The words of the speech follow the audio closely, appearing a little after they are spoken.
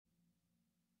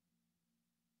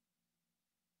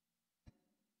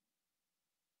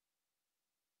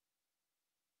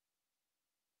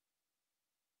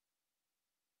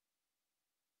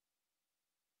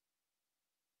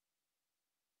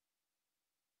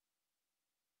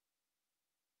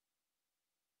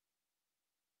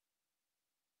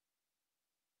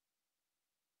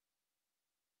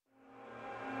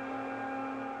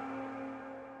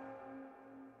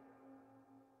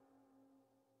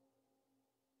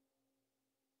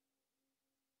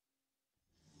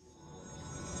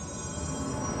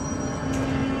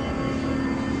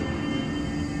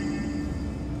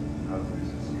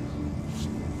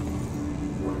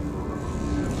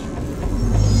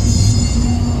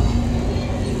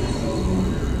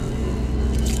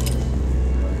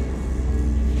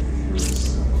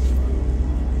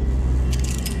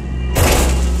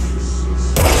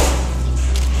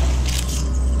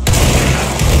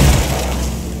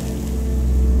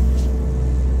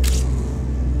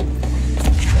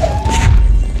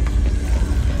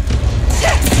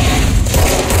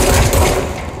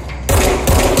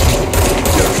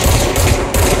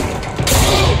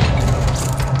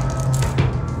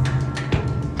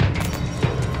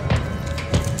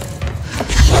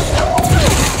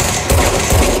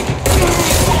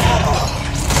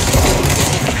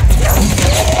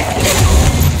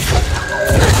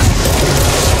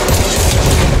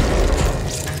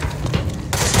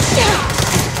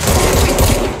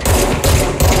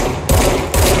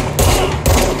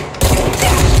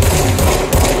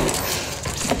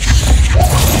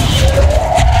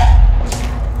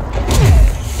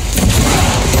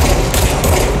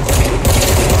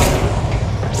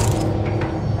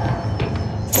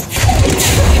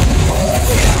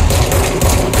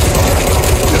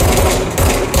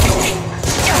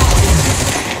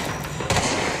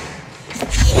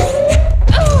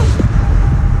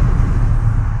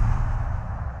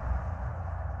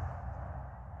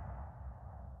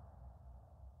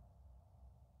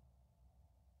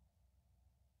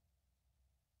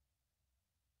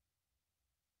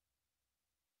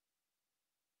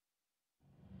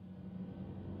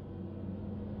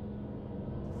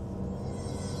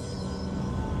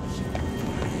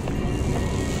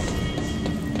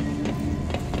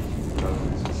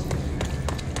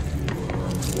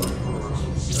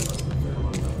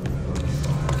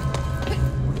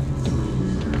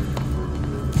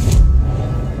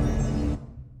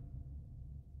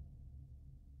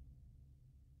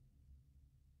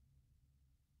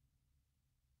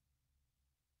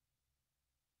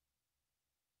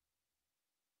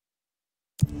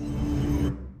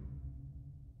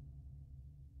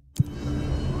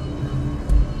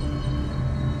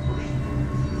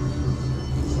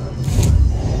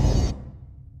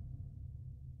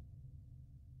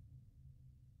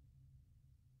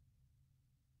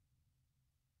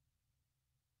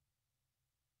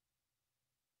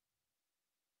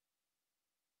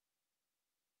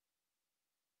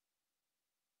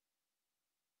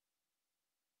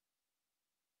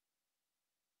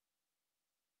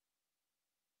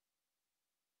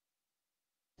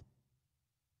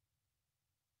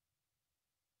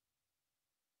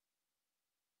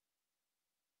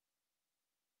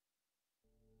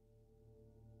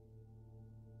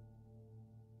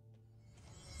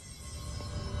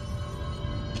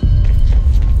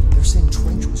saying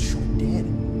Trench was shot dead.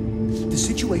 The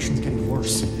situation's getting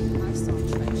worse. I saw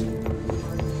Trench.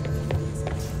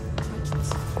 Trench was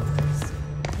serious.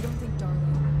 You don't think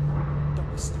Darling...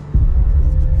 Don't be stupid.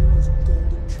 One of the Bureau's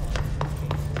golden child.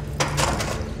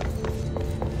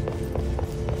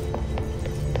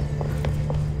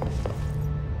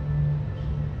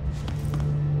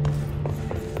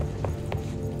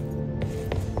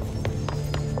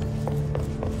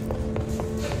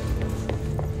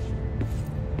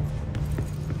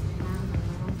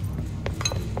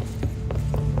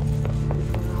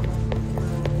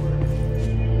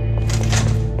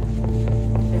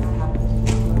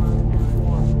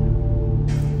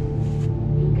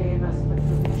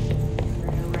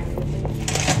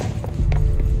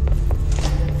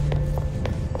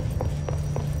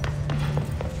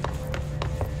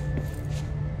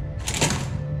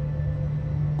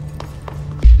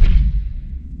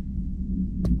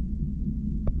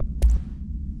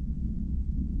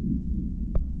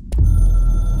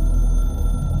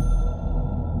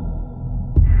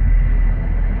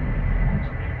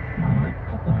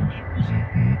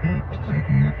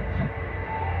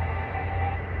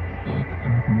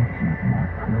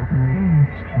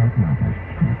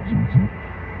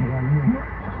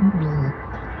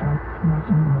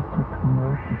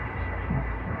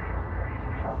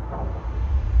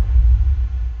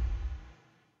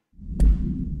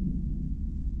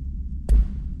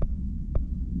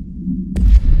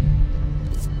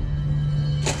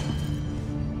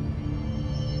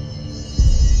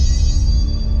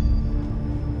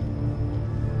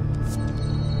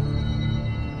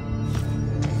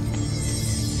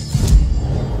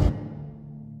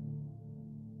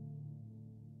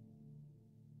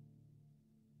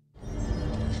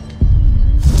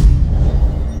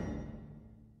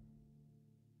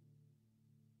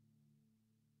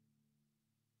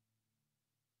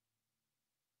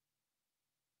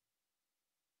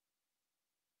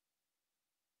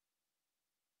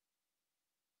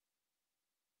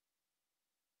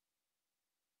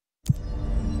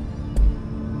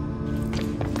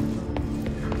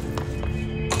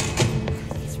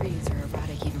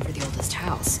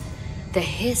 The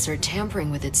Hiss are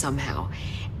tampering with it somehow,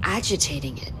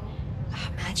 agitating it.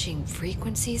 Matching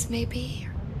frequencies, maybe?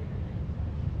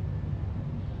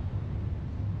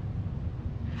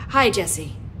 Hi,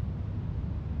 Jesse.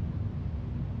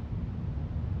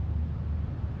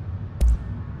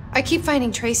 I keep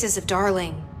finding traces of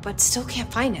Darling, but still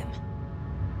can't find him.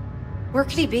 Where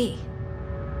could he be?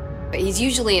 He's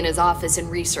usually in his office in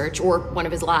research, or one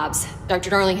of his labs. Dr.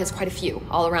 Darling has quite a few,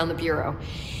 all around the Bureau.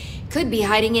 Could be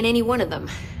hiding in any one of them.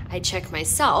 I check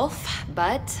myself,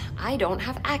 but I don't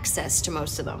have access to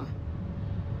most of them.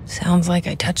 Sounds like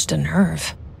I touched a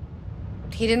nerve.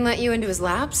 He didn't let you into his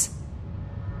labs?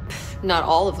 Not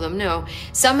all of them, no.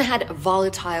 Some had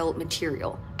volatile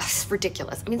material. It's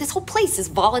ridiculous. I mean, this whole place is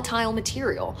volatile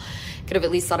material. Could have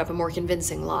at least thought up a more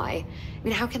convincing lie. I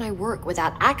mean, how can I work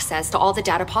without access to all the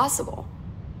data possible?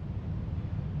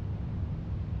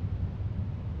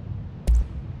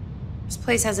 This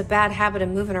place has a bad habit of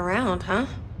moving around, huh?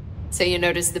 So you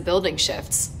notice the building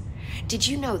shifts. Did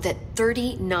you know that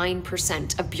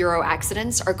 39% of Bureau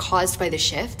accidents are caused by the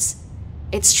shifts?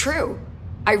 It's true.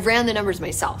 I ran the numbers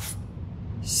myself.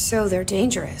 So they're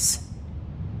dangerous.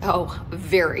 Oh,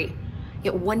 very.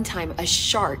 At one time, a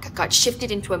shark got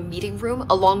shifted into a meeting room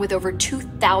along with over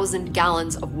 2,000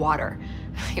 gallons of water.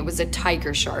 It was a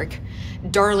tiger shark.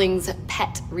 Darling's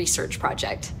pet research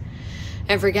project.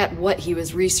 I forget what he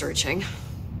was researching.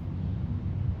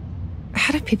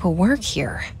 How do people work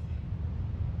here?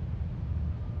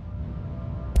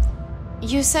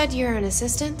 You said you're an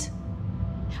assistant?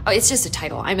 Oh, it's just a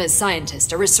title. I'm a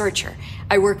scientist, a researcher.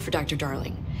 I work for Dr.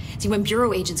 Darling. See, when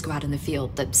Bureau agents go out in the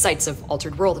field, the sites of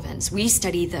altered world events, we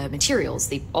study the materials,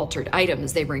 the altered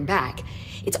items they bring back.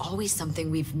 It's always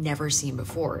something we've never seen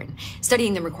before, and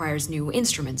studying them requires new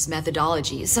instruments,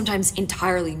 methodologies, sometimes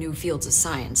entirely new fields of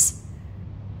science.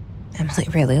 Emily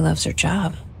really loves her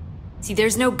job. See,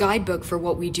 there's no guidebook for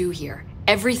what we do here.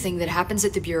 Everything that happens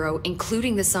at the Bureau,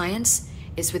 including the science,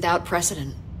 is without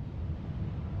precedent.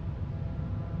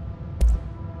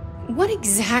 What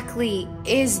exactly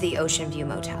is the Ocean View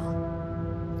Motel?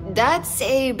 That's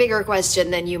a bigger question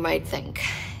than you might think.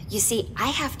 You see, I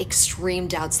have extreme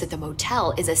doubts that the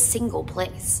motel is a single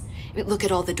place. I mean, look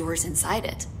at all the doors inside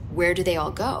it. Where do they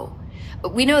all go?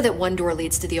 We know that one door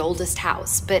leads to the oldest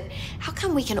house, but how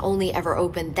come we can only ever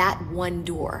open that one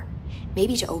door?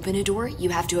 Maybe to open a door, you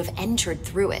have to have entered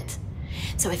through it.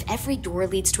 So if every door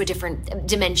leads to a different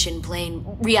dimension, plane,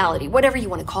 reality, whatever you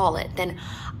want to call it, then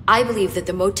I believe that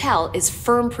the motel is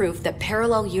firm proof that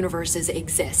parallel universes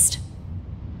exist.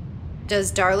 Does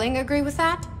Darling agree with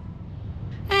that?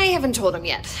 I haven't told him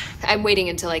yet. I'm waiting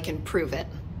until I can prove it.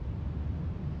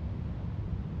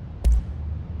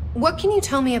 What can you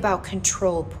tell me about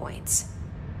control points?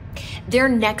 They're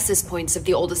nexus points of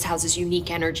the oldest house's unique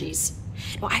energies.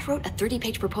 Now, I wrote a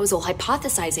 30-page proposal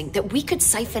hypothesizing that we could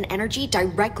siphon energy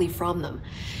directly from them.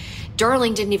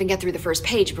 Darling didn't even get through the first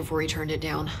page before he turned it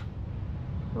down.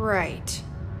 Right.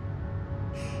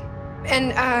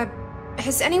 And,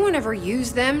 has anyone ever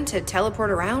used them to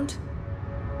teleport around?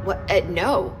 What?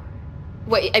 No.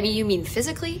 What, I mean, you mean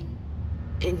physically?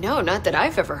 No, not that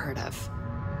I've ever heard of.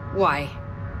 Why?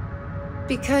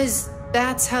 Because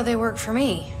that's how they work for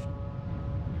me.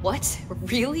 What?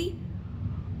 Really?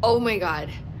 Oh my god.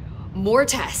 More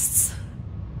tests.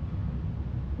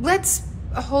 Let's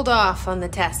hold off on the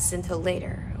tests until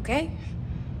later, okay?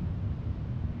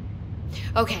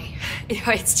 Okay.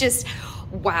 It's just,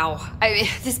 wow.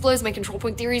 This blows my control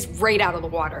point theories right out of the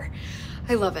water.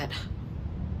 I love it.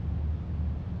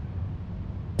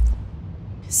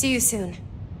 See you soon.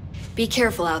 Be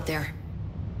careful out there.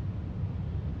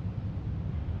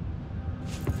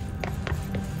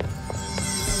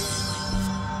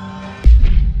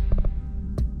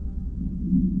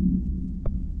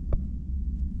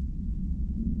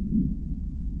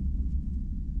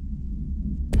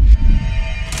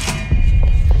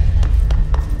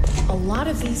 A lot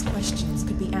of these questions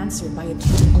could be answered by a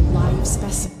live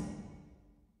specimen.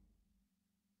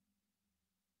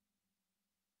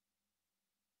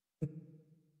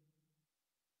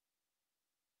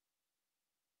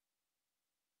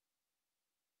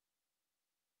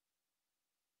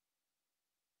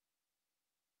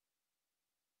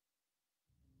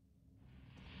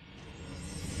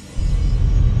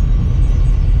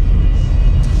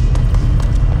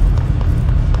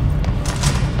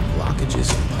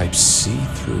 Blockages in pipe C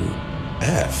through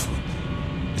F.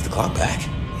 Is the clock back?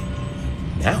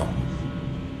 Now?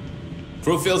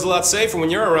 Crew feels a lot safer when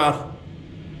you're around.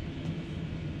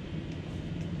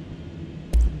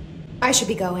 I should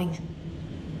be going.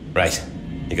 Right.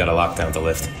 You gotta lock down the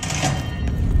lift.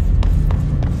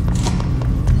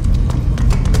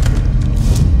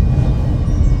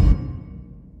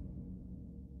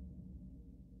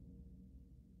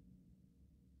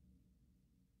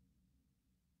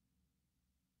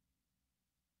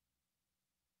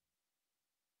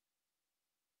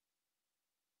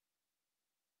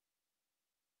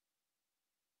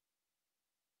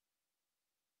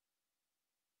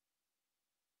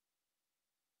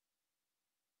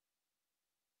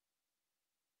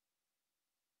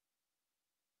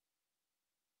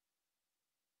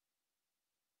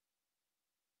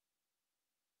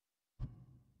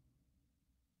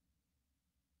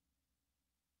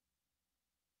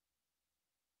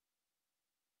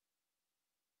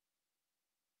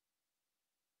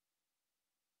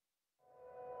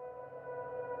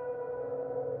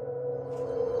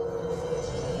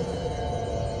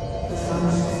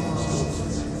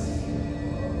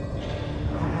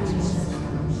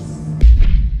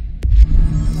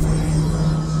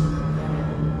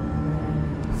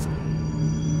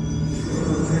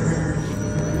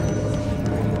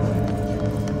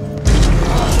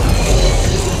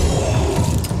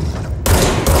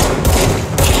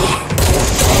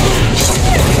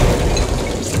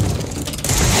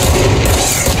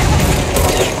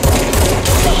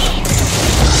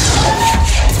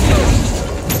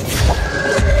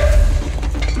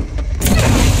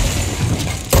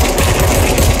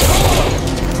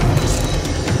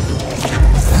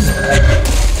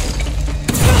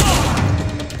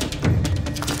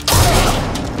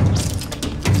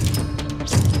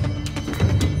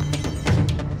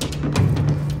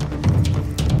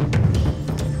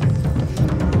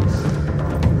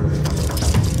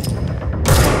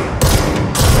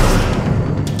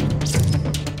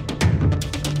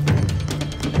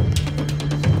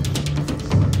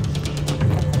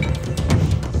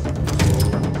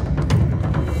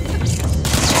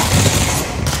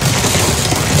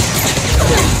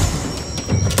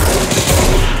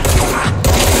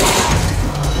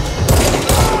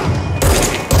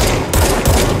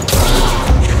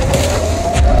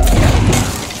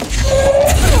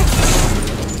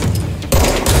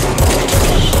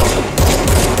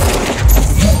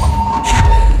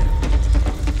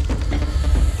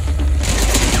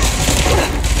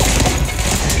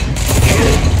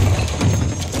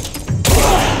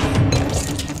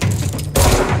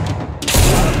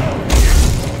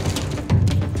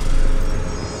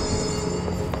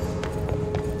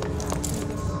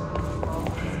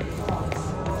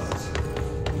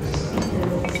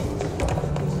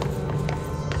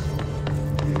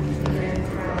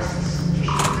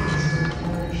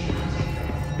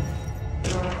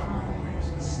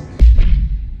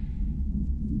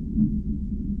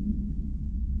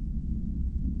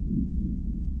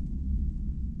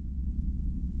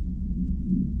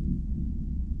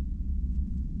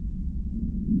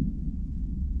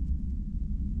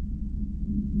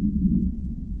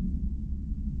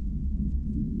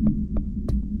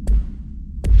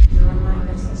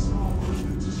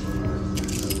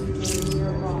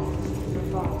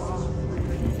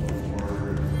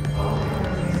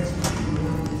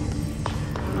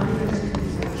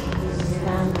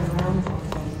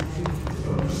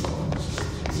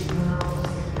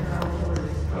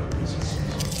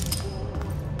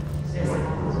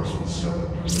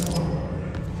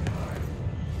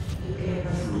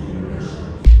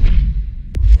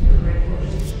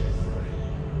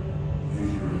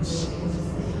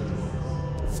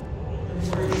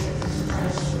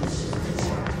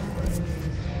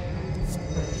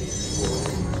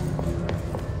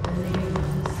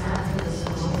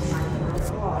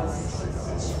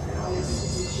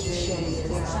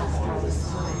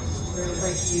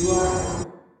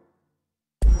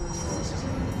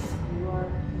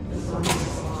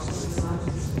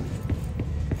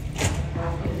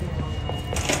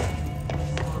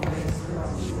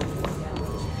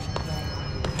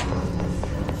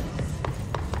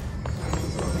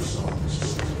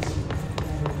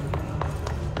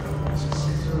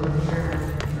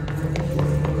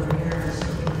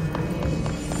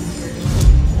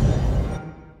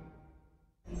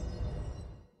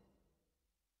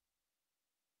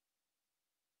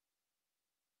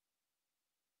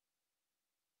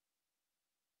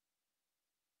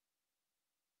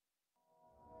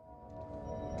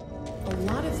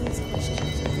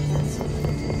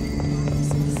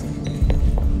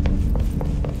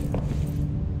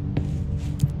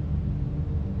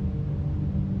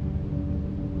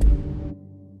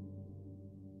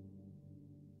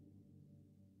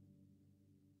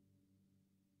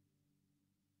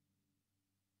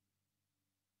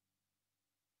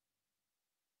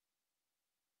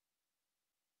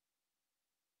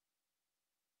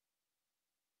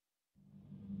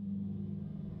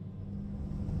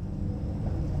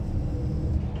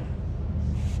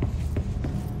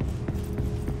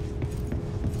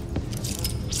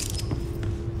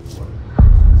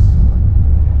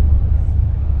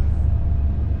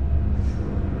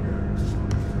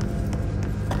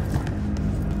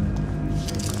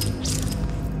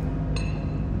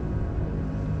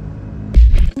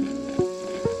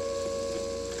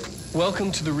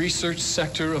 Welcome to the research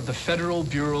sector of the Federal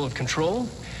Bureau of Control.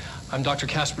 I'm Dr.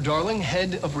 Casper Darling,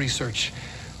 head of research.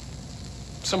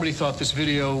 Somebody thought this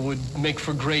video would make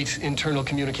for great internal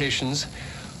communications.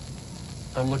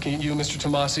 I'm looking at you, Mr.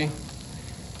 Tomasi.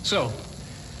 So,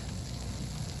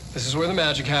 this is where the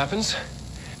magic happens.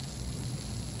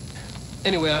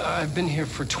 Anyway, I've been here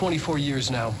for 24 years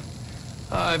now.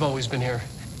 I've always been here.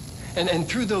 And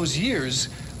through those years,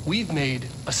 we've made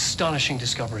astonishing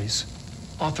discoveries,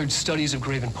 authored studies of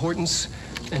grave importance,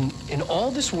 and in all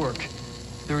this work,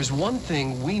 there is one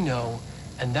thing we know,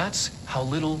 and that's how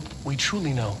little we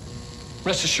truly know.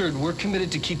 Rest assured, we're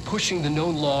committed to keep pushing the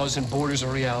known laws and borders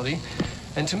of reality,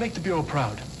 and to make the Bureau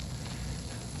proud.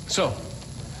 So,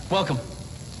 welcome.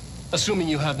 Assuming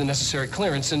you have the necessary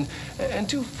clearance, and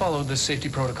do follow the safety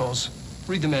protocols.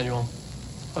 Read the manual.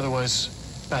 Otherwise,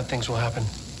 bad things will happen.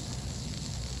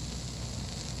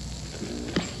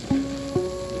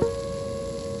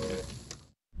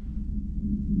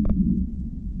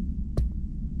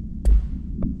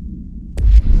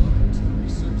 Welcome to the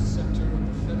research sector of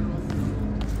the Federal Bureau of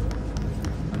Control.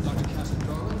 I'm Dr. Casper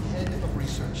Darling, head of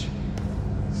research.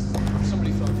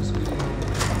 Somebody thought this video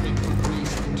would make for great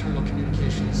internal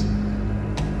communications.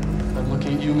 I'm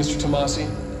looking at you, Mr. Tomasi.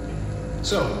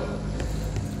 So,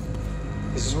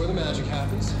 this is where the magic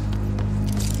happens.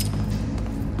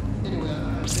 Anyway,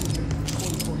 I've been here for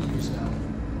 24 years now.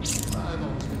 I've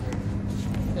always been here.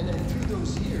 And then through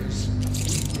those years,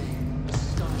 we've made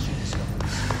astonishing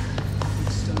discoveries.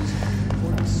 We've studies of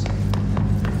importance.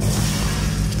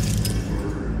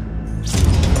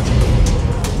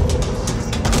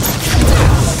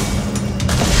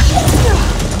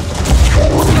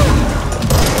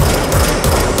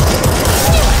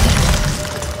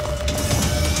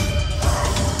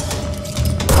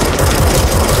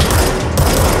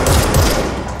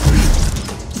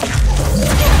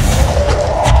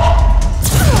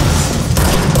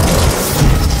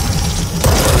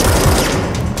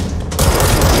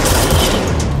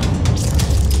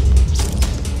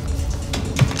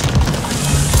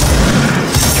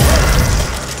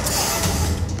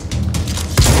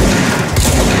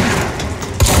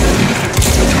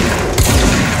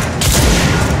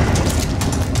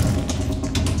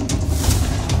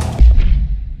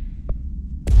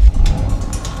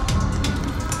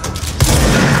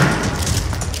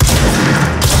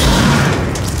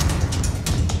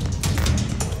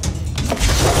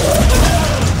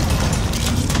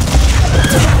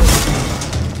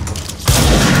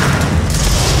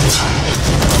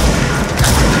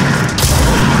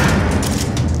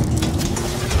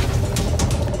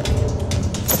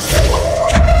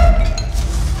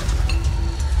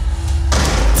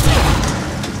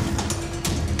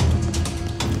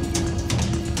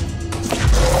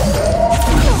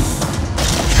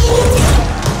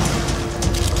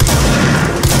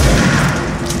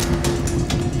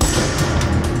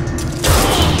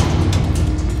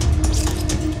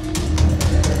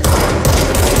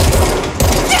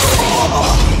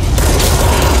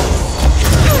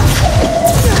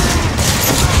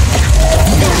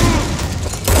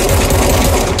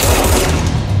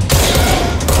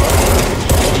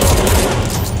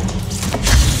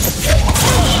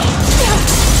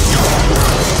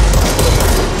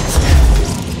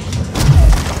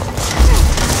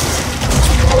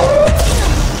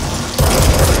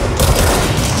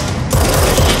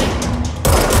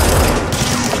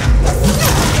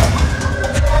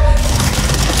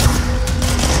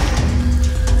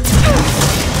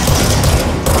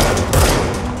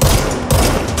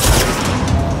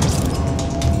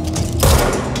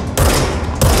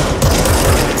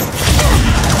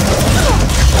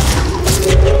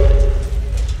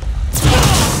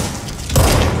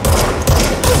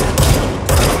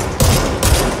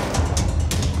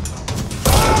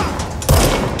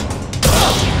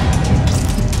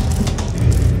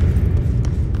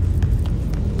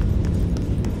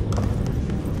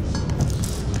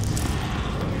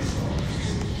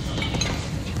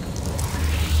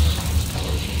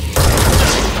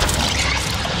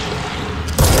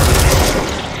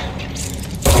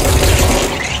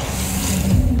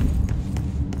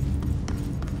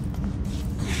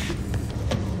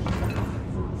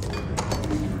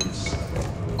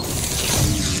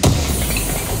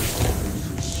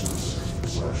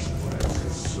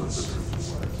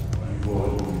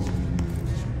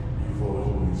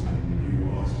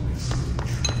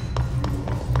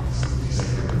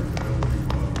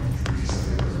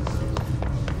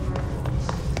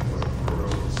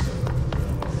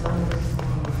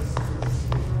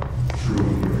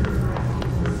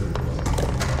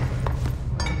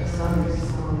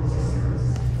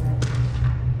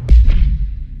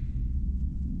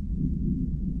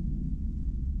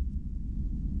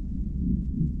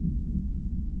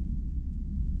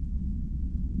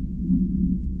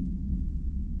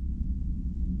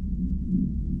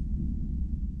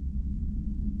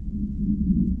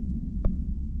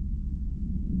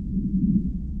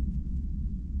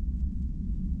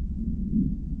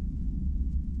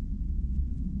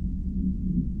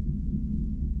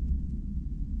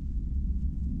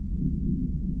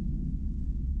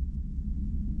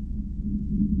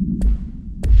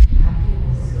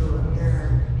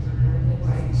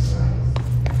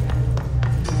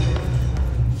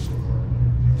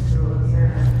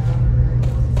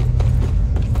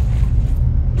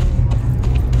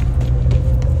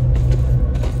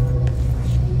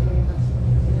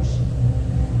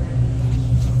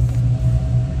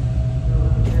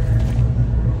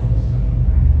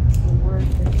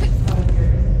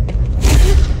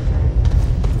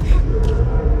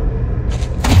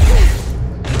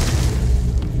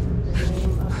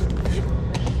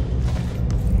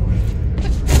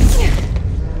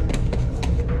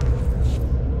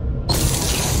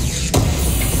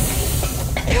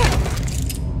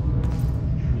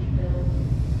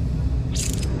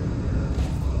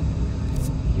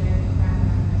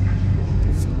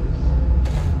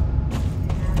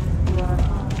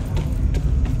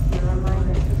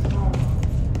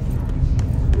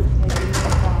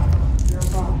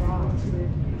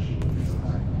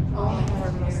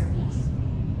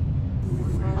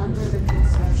 remember the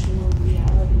conceptual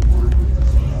reality.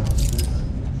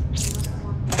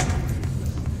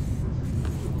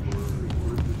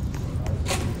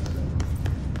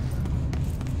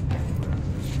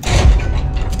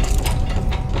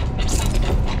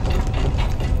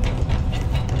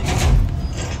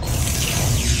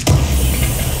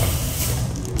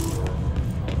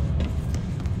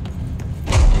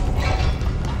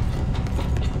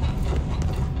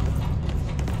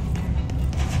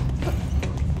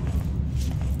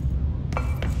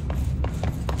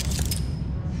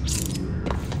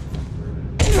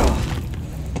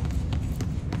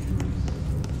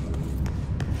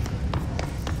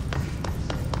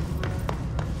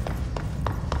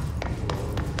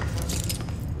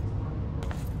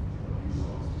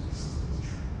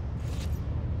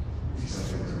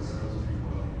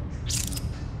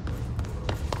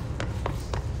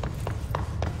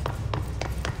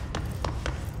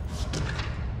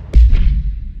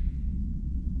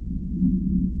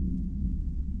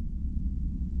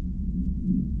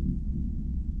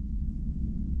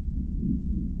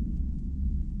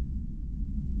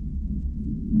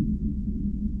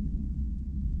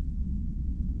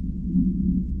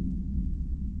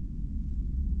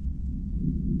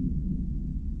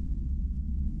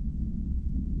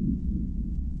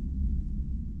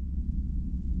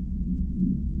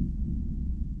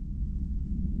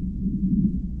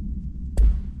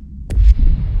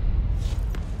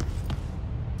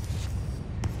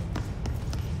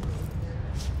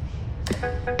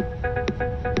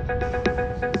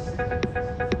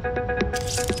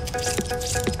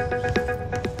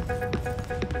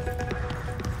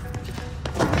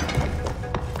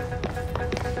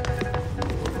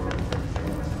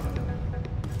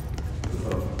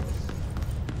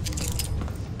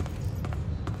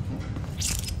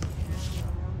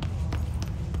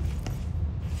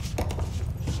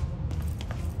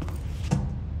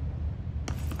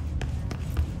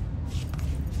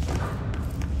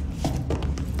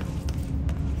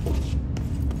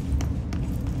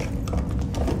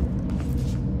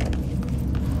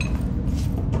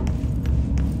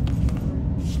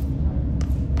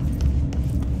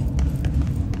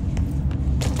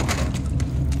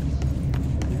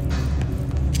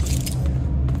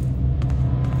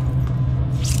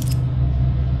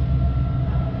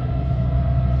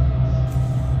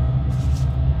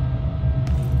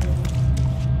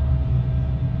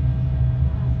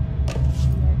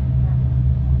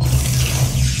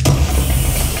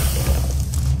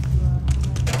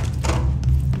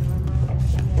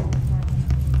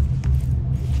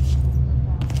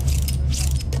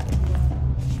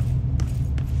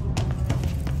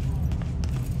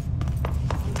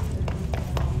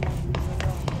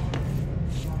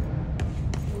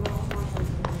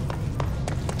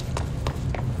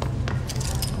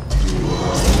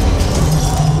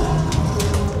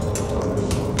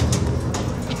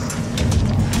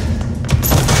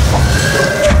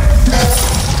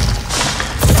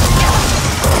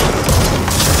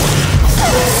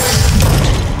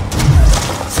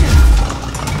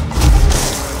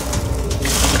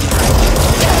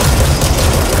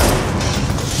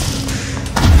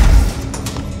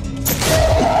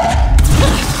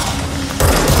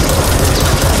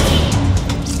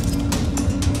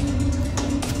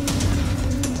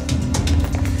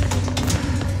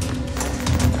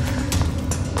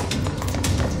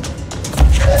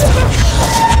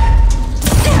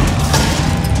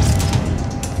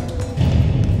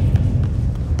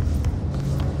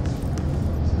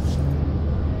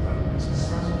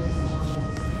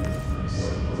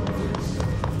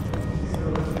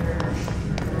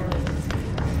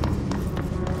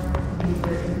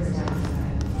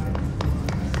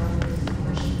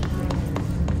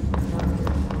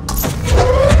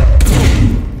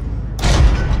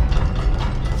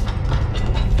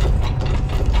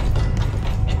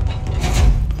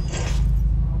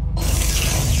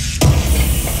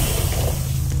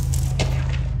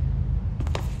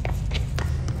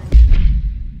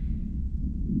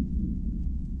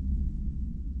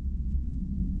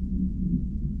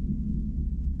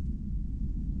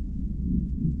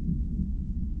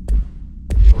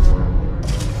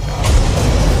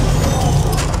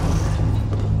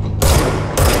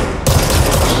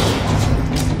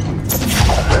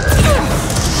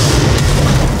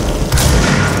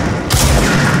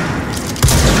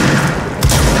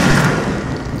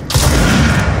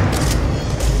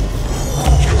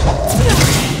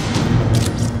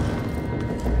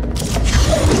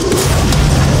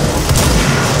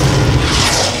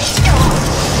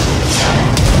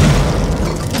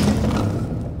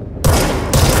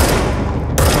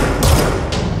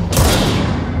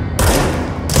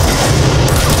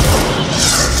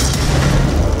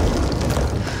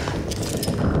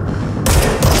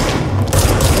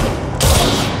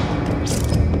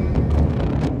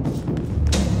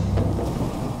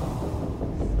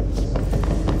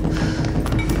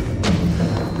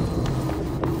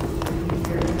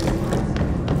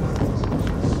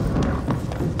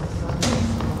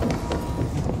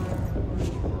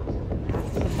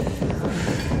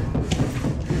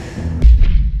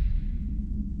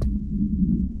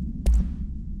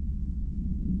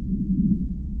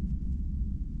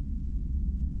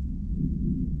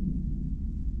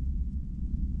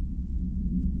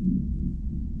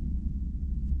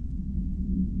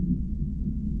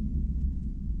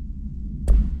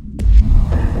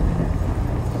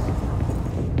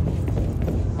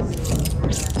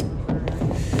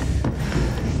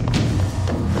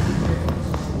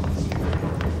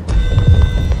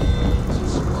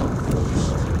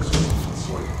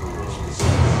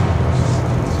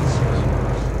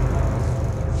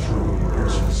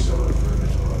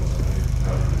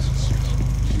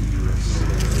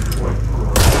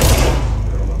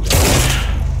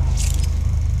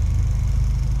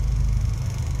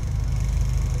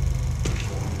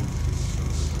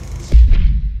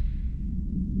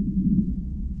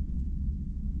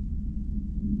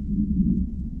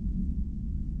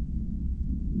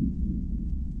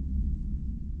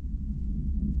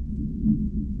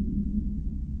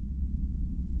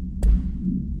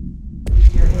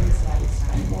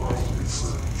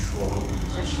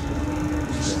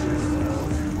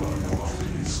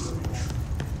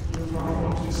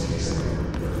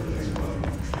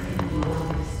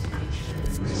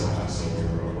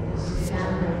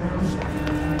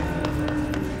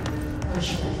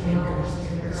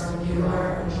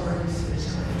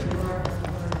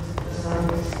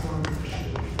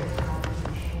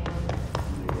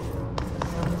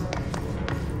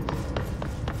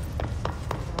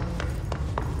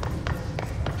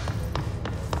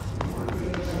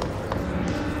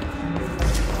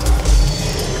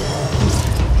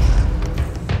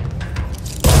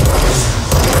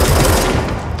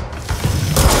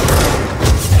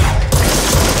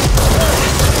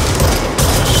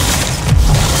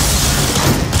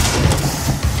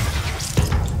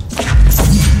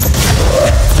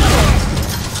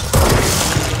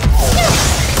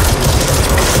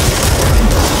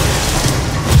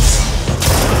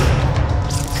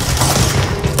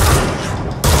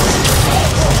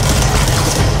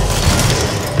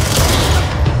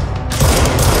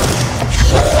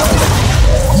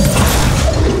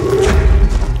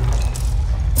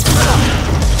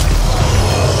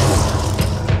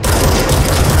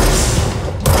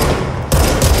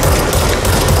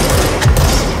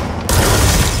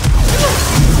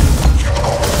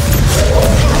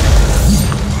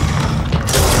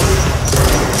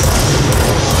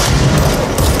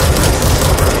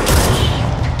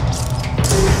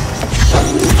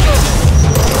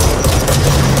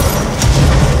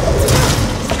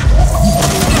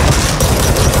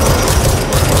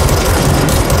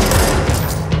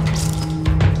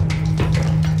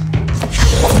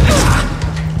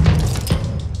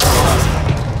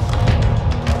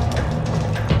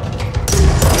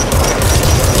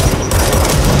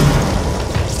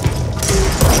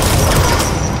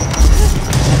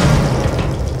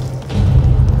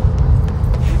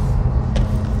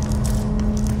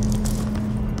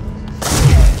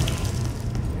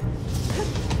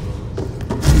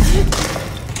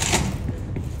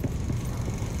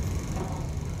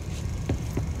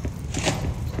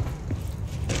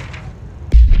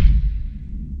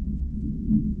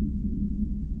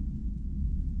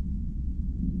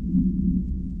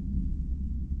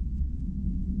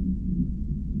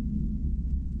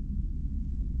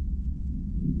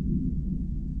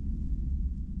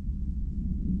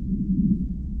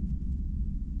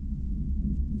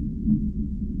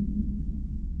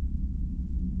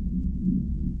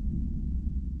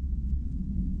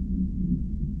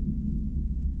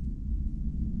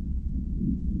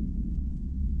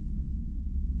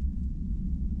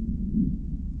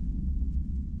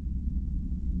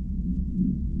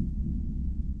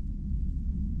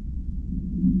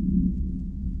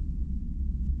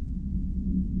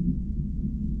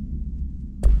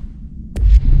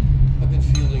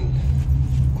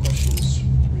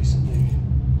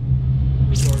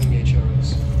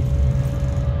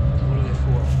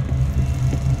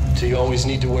 You always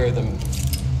need to wear them.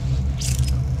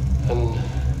 And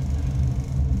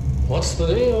what's the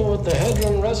deal with the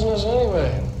Hedron resonance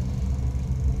anyway?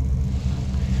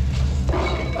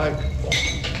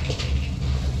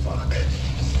 Fuck.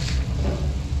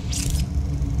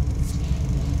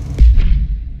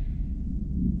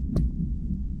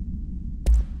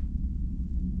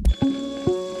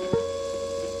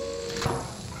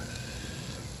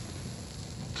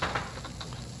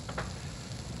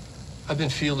 I've been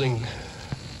fielding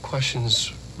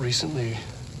questions recently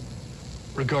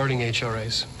regarding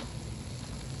HRAs.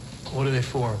 What are they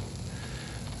for?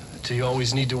 Do you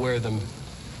always need to wear them?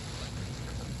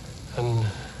 And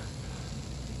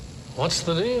what's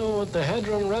the deal with the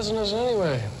Hedron resonance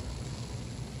anyway?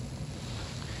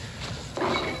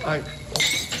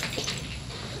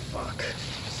 Fuck.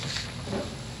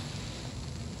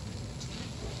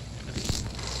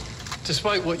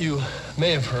 Despite what you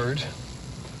may have heard,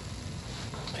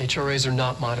 HRAs are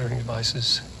not monitoring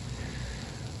devices.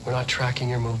 We're not tracking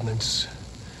your movements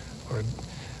or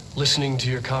listening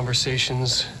to your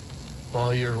conversations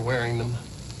while you're wearing them.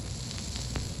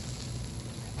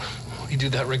 We do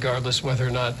that regardless whether or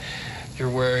not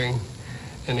you're wearing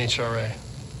an HRA.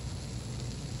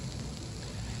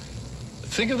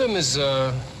 Think of them as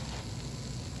a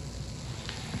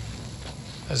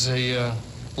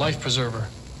life preserver.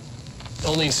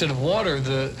 Only instead of water,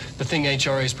 the thing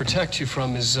HRAs protect you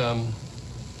from is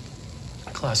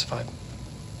classified.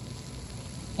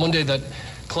 One day that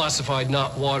classified,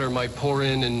 not water, might pour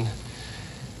in, and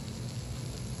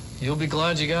you'll be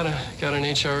glad you got an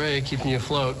HRA keeping you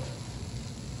afloat.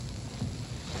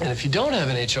 And if you don't have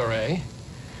an HRA,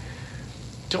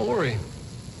 don't worry.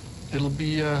 It'll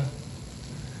be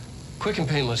quick and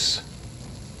painless.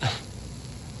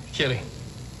 Kidding.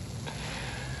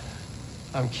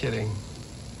 I'm kidding.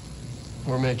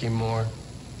 We're making more.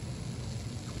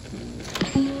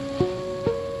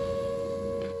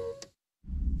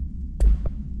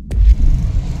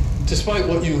 Despite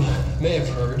what you may have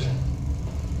heard,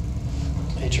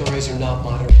 HRAs are not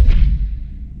modern.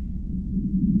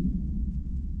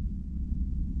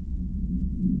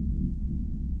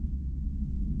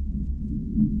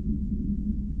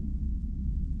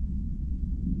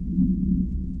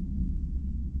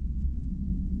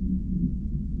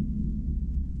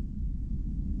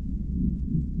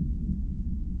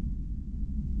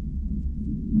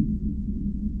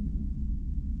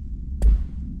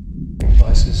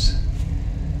 Devices.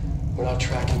 We're not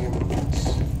tracking your movements.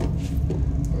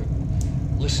 We're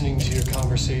listening to your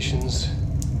conversations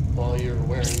while you're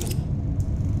wearing them.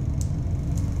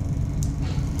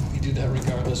 We do that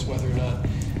regardless whether or not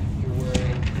you're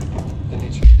wearing an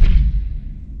HRA.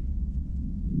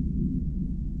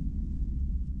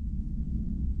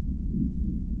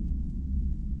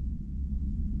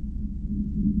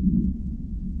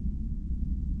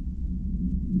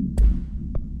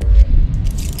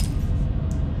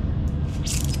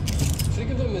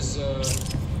 Think of them as a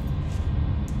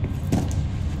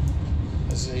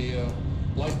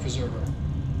life preserver.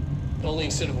 Only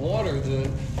instead of water, the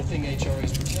thing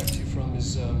HRAs protect you from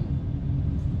is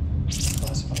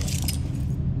classified.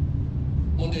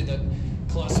 One day that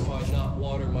classified, not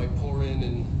water, might pour in,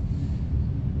 and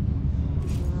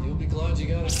you'll be glad you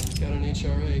got an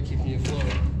HRA keeping you afloat.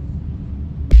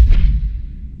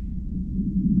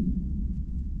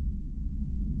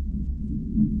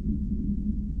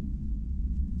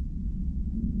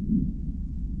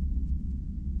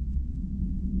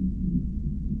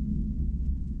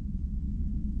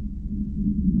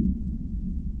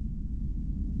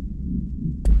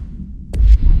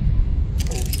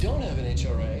 Don't have an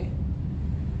HRA,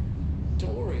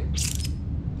 don't worry.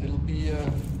 It'll be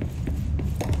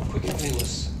quick and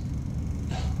painless.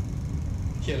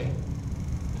 Kidding.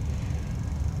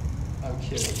 I'm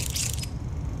kidding.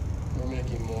 We're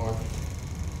making more.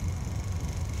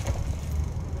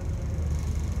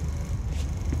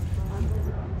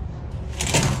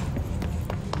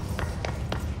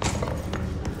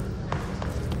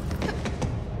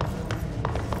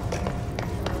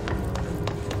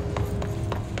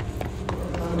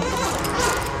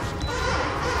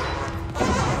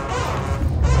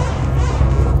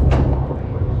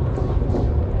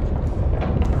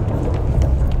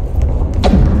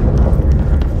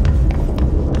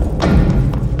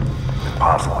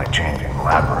 Possibly changing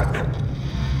labyrinth.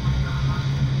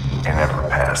 Can never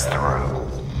pass through.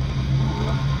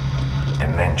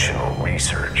 Dimensional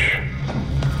research.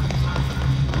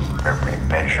 Every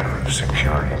measure of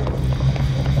security.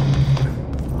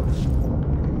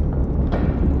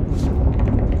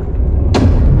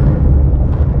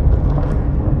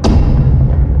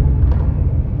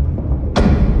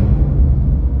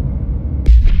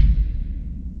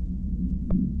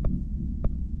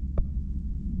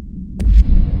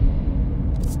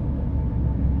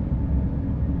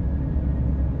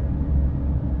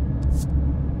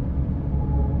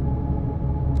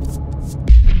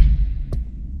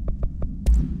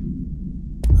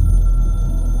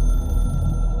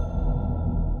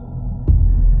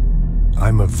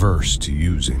 I'm averse to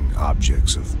using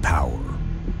objects of power.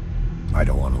 I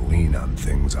don't want to lean on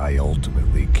things I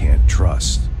ultimately can't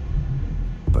trust.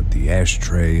 But the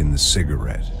ashtray and the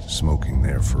cigarette, smoking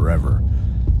there forever,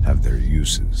 have their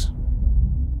uses.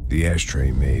 The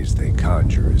ashtray maze they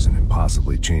conjure is an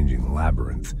impossibly changing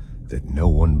labyrinth that no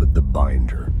one but the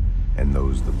Binder, and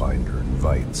those the Binder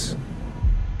invites,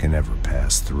 can ever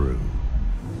pass through.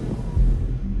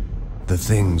 The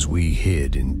things we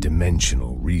hid in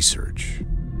dimensional research,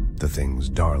 the things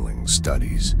Darling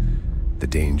studies, the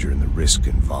danger and the risk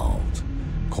involved,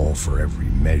 call for every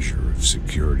measure of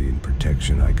security and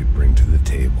protection I could bring to the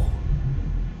table.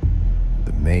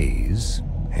 The maze,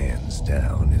 hands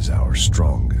down, is our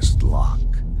strongest lock.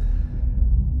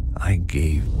 I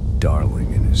gave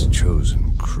Darling and his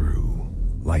chosen crew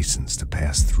license to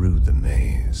pass through the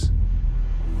maze.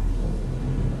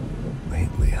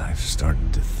 Lately, I've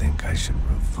started to think I should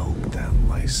revoke that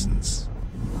license.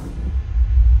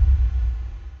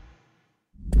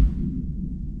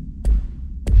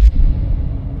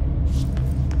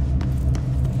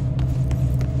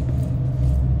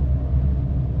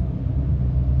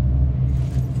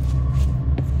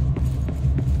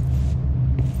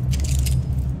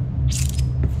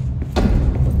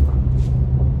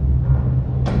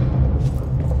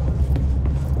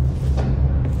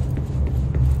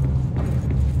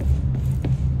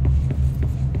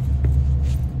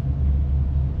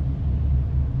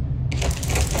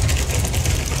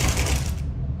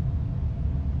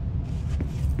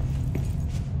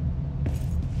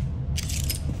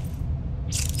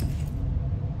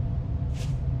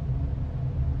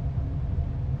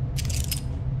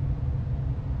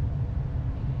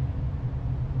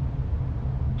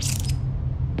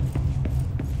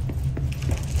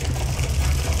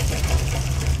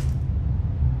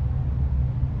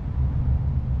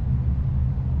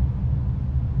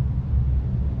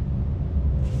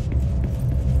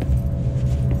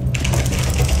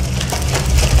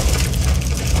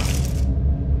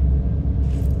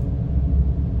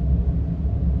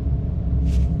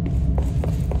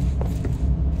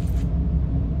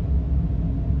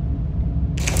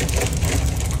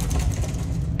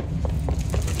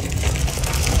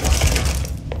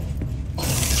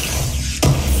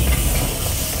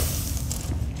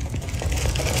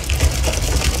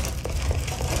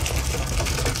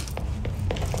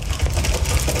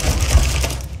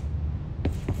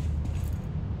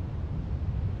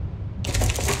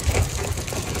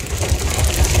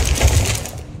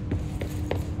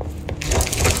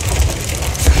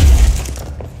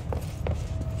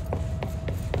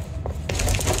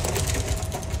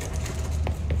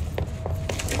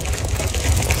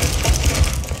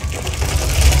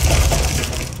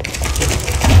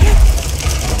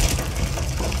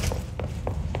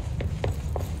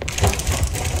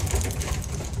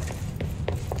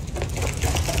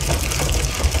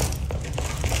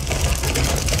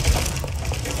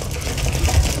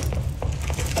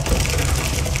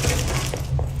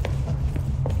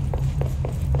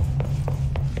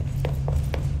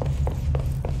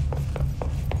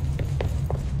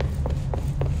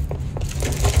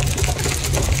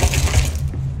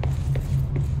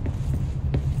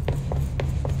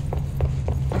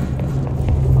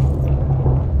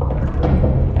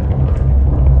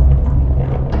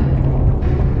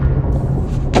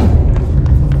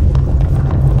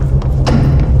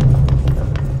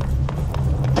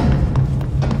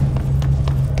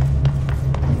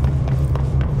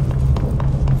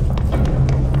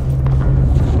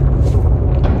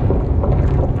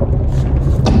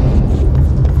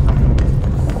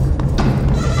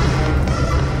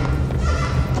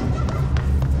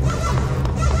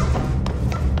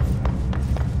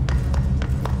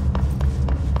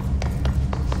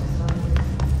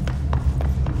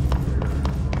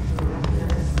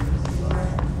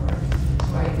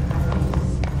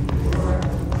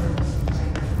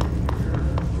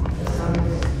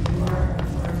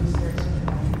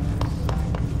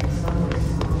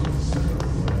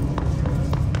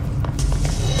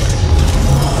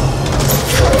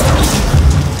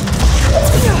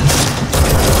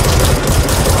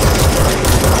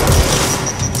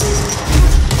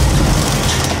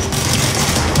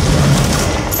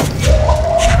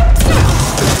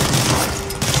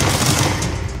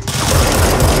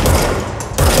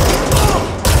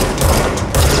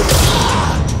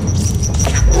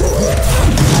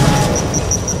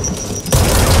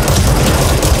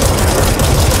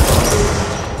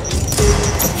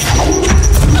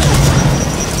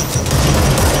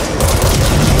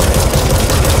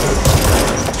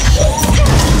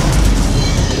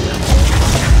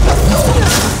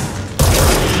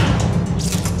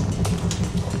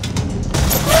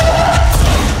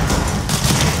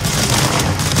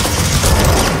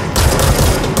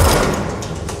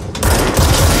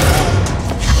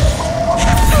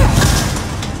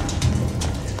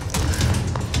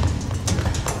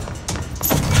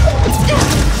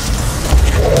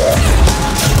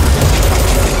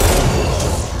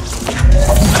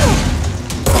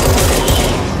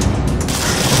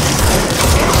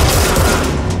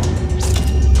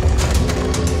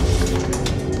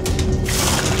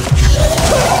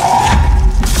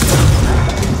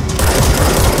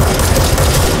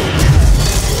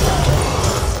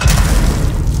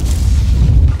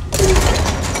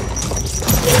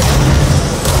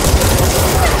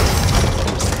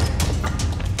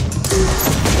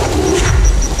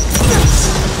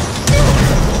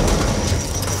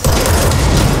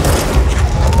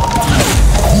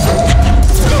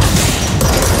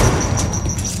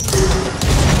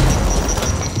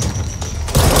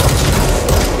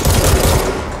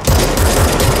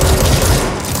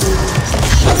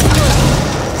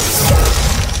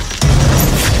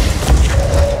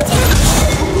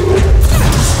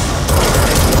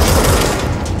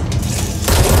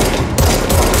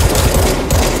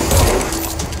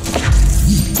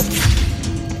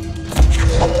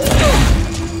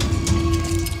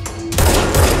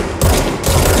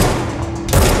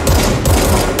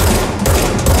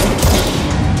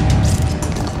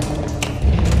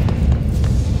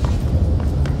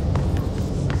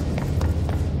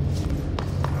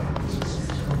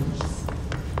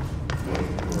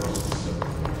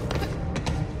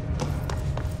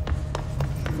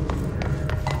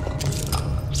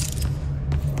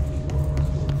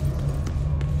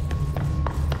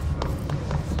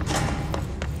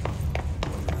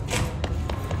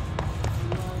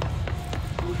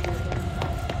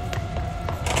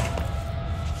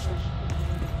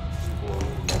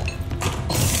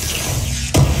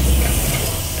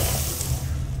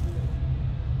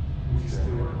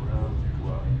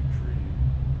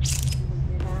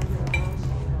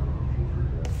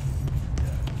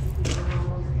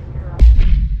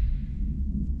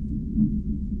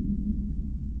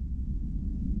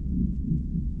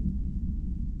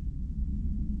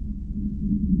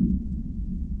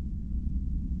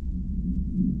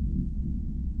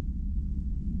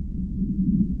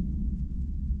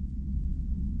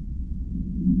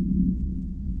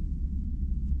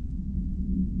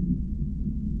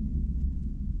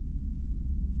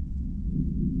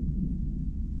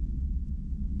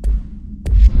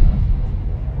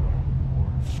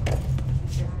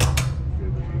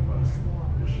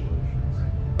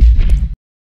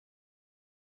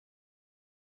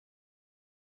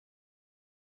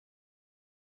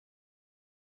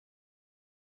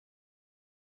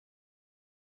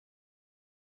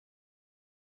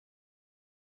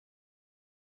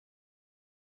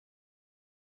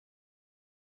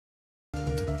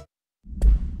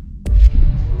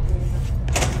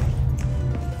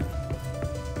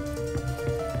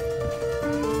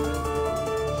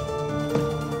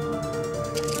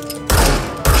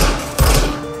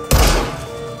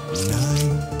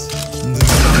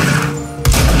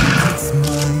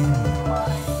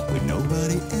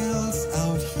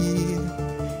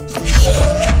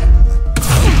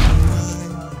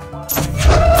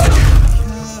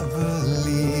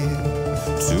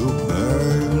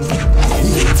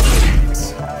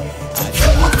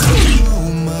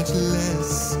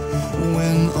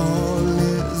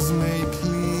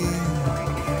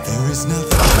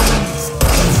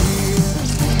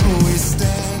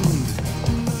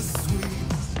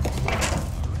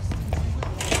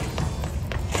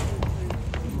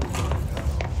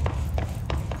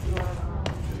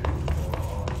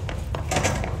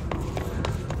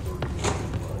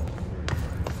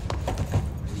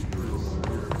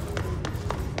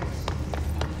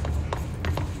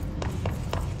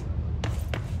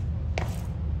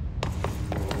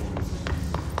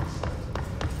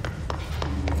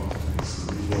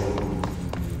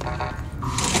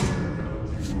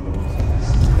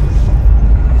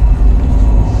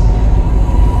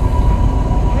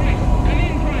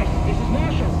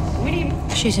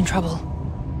 She's in trouble.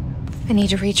 I need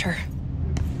to reach her.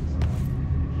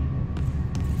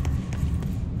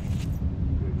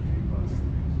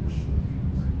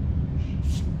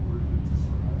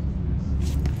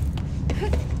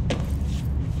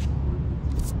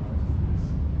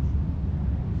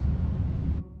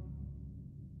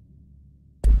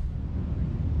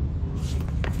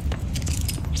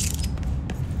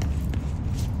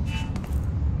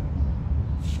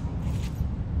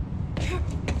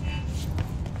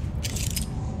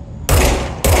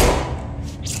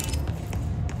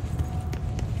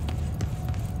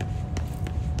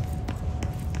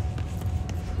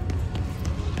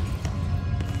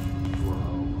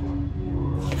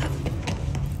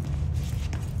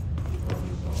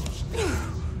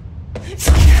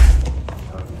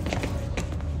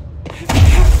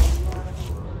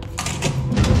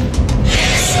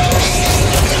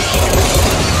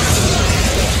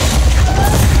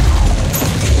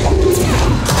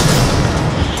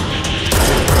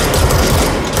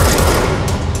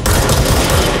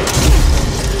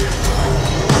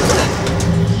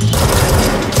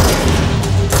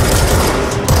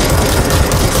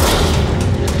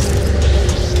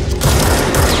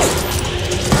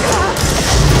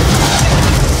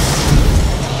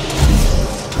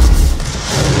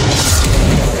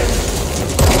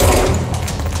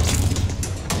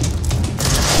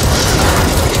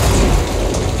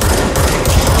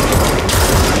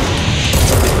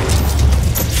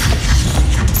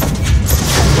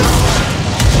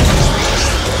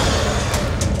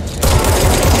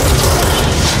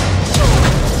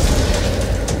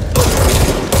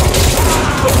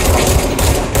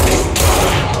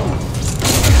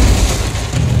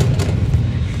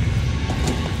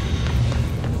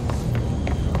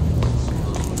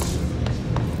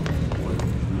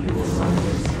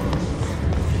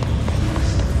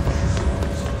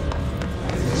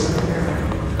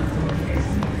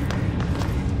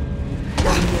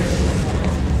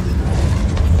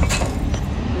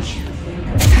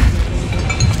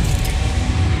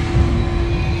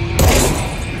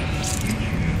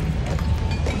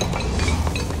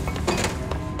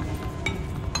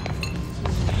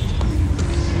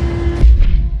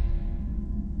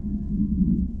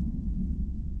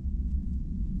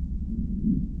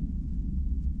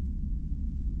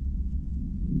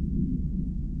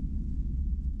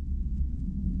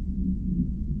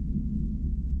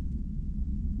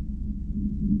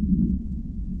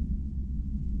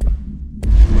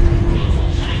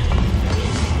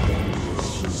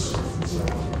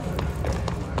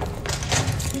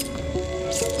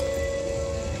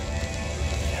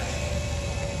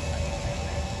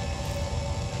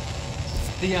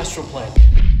 The astral plane.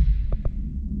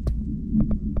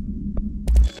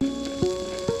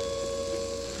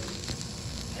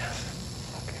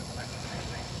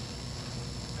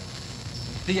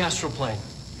 The astral plane.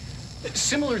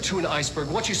 Similar to an iceberg,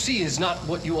 what you see is not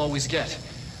what you always get.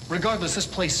 Regardless, this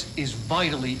place is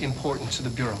vitally important to the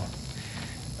Bureau.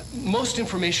 Most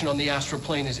information on the astral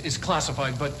plane is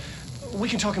classified, but we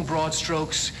can talk in broad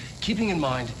strokes, keeping in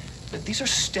mind that these are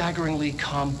staggeringly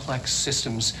complex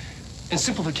systems, and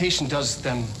simplification does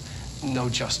them no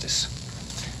justice.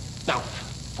 Now,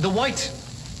 the white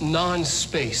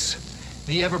non-space,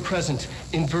 the ever-present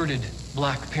inverted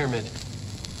black pyramid.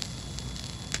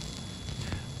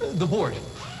 The board,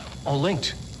 all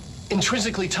linked,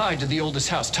 intrinsically tied to the oldest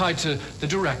house, tied to the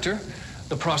director,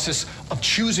 the process of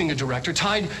choosing a director,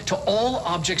 tied to all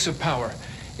objects of power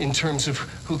in terms of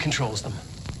who controls them.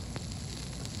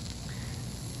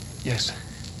 Yes.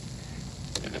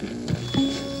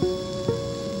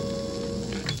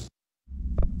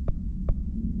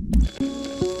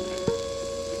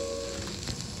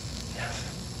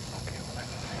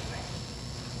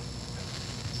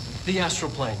 The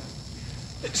astral plane.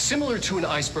 Similar to an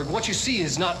iceberg, what you see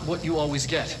is not what you always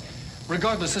get.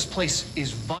 Regardless, this place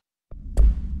is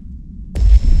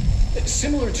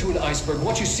similar to an iceberg,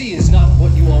 what you see is not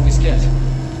what you always get.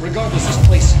 Regardless, this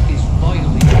place is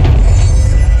vitally important.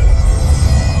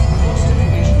 Most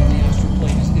information on the astral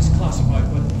plane is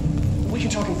classified, but we can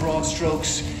talk in broad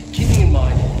strokes, keeping in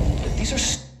mind that these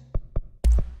are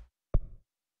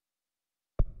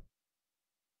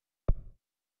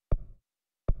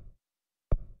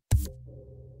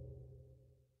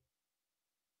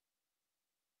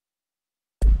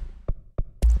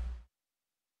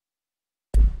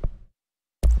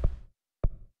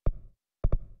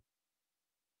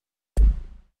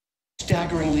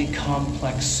staggeringly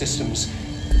complex systems,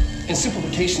 and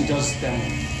simplification does them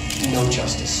no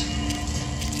justice.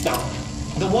 Now,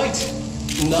 the white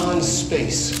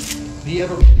non-space, the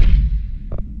ever...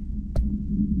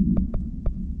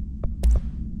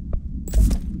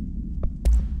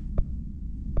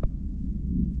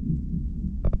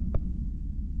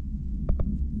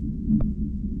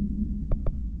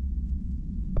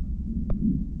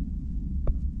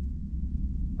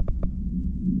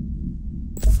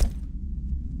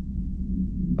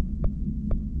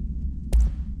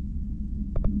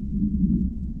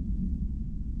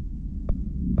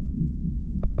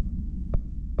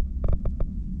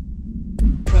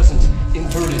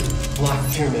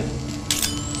 Black Pyramid.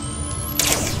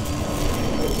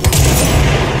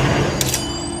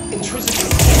 Intrinsically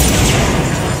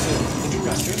to the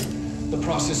director, the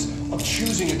process of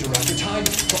choosing a director tied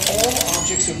to all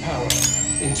objects of power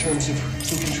in terms of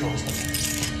who controls them.